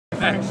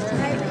next?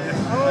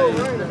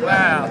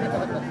 Wow.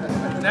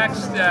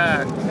 Next,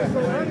 I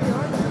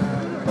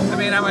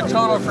mean, I'm a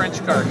total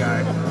French car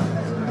guy.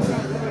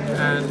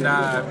 And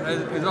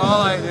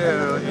all I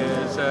do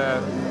is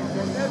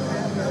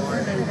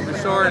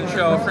restore and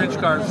show French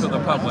cars for the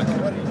public.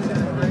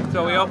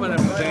 So we opened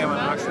a museum in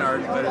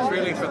Oxnard, but it's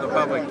really for the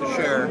public to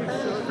share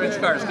French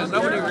cars, because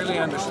nobody really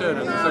understood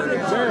in the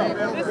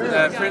 30s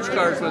that French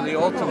cars were the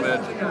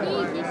ultimate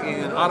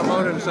in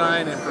automotive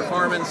design and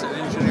performance and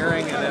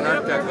engineering and in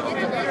Art Deco.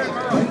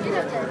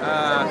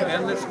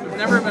 And it's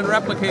never been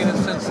replicated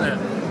since then.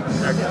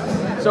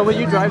 So will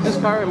you drive this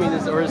car? I mean,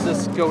 or is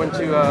this going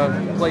to a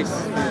place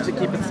to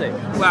keep it safe?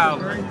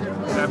 Well,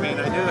 I mean,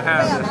 I do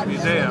have this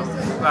museum,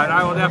 but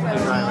I will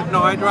definitely drive it.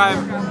 No, I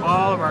drive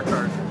all of our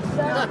cars.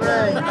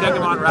 Take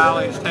them on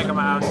rallies, take them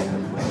out.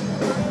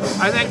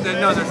 I think that,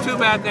 no, there's two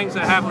bad things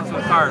that happen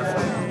with cars.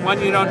 One,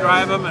 you don't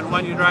drive them, and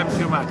one, you drive them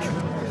too much.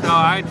 So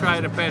I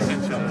try to pay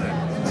attention to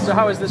that. So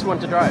how is this one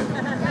to drive?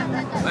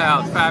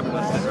 Well, it's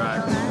fabulous to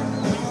drive.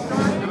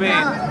 I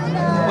mean,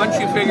 once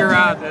you figure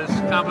out this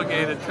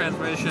complicated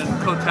transmission,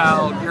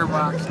 Kotal,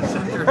 gearbox,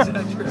 etc.,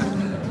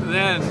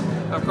 then,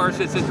 of course,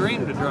 it's a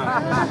dream to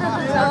drive.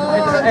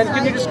 And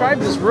can you describe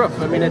this roof?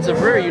 I mean, it's a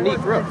very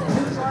unique roof.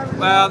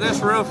 Well,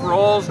 this roof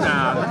rolls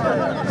down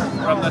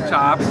from the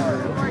top.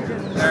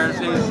 There's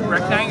these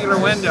rectangular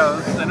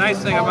windows. The nice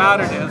thing about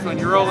it is when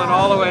you roll it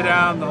all the way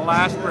down, the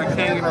last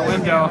rectangular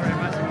window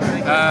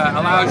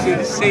allows you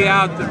to see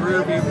out the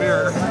rearview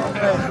mirror,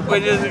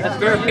 which is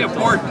very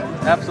important.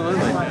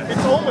 Absolutely.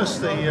 It's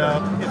almost the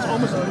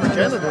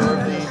progenitor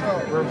of the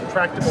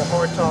retractable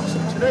hardtops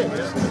of today,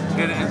 isn't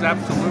it? It is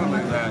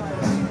absolutely that.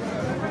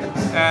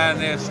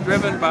 And it's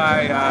driven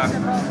by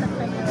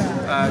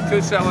a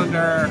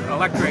two-cylinder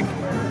electric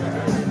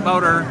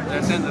motor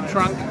that's in the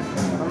trunk.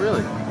 Oh,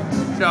 really?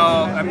 So,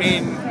 I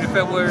mean, if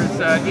it was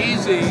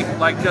easy,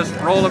 like just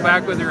roll it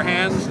back with your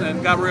hands,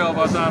 then Gabriel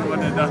Voisin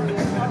wouldn't have done it.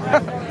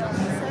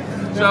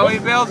 So he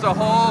builds a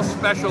whole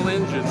special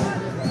engine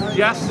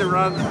just to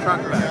run the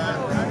trunk back.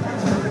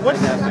 What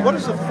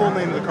is the full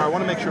name of the car? I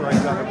want to make sure I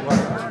got it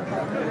right.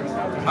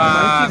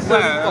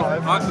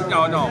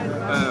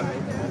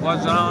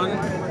 Voisin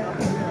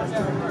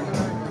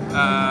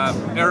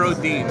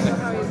Aerodyne.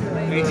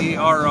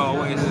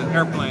 A-E-R-O is an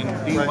airplane.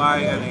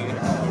 D-Y-N-E.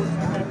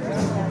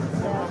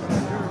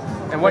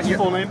 And what's your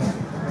full name?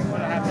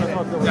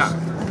 Yeah.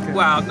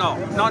 Well, no.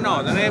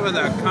 The name of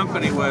the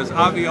company was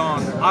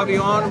Avion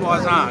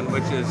Voisin,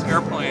 which is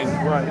airplane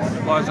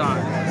Voisin.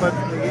 But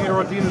the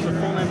Aerodyne is a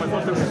full name. I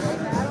thought there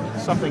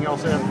was something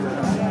else after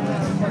that.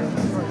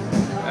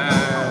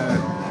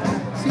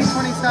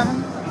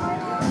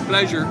 C-25.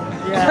 Pleasure.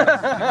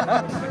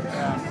 Yeah.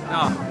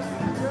 No,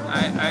 I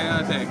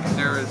don't think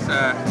there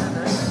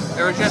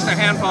was just a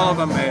handful of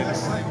them made,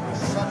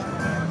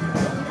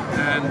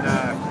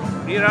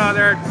 and you know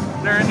they're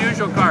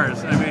unusual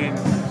cars. I mean,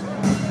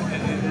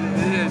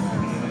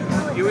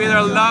 you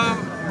either love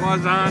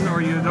Voisin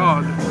or you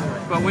don't.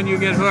 But when you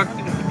get hooked,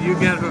 you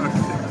get hooked.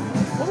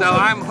 So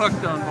I'm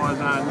hooked on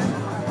Voisin.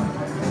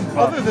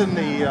 Other than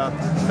the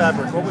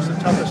fabric, what was the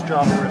toughest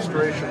job of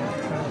restoration?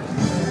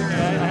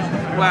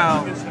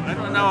 Well, I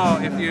don't know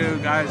if you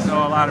guys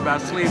know a lot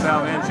about sleeve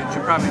valve engines.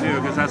 You probably do,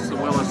 because that's the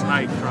Willis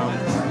Knight from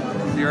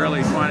the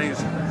early 20s,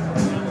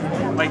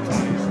 late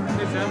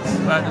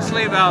 20s. But the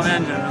sleeve valve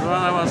engine is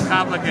one of the most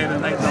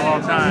complicated things of all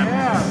time,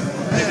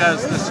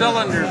 because the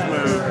cylinders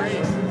move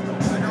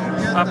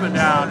up and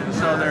down, and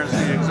so there's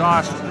the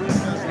exhaust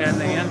and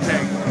the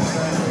intake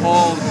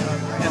holes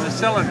in the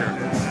cylinder.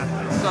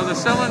 So the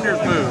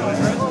cylinders move,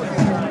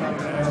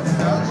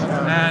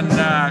 and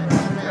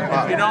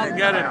if you don't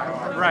get it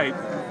right,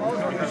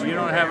 you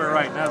don't have it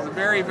right. Now, it's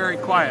very, very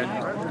quiet,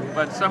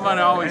 but someone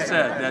always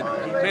said that,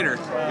 Peter,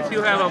 if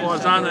you have a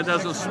Voisin that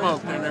doesn't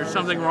smoke, then there's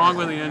something wrong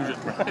with the engine.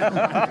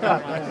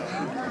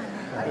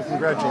 Well,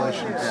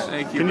 congratulations.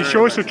 Thank you. Can you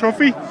show us a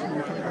trophy?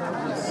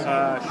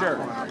 Sure.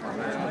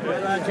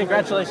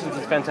 Congratulations,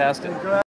 it's fantastic.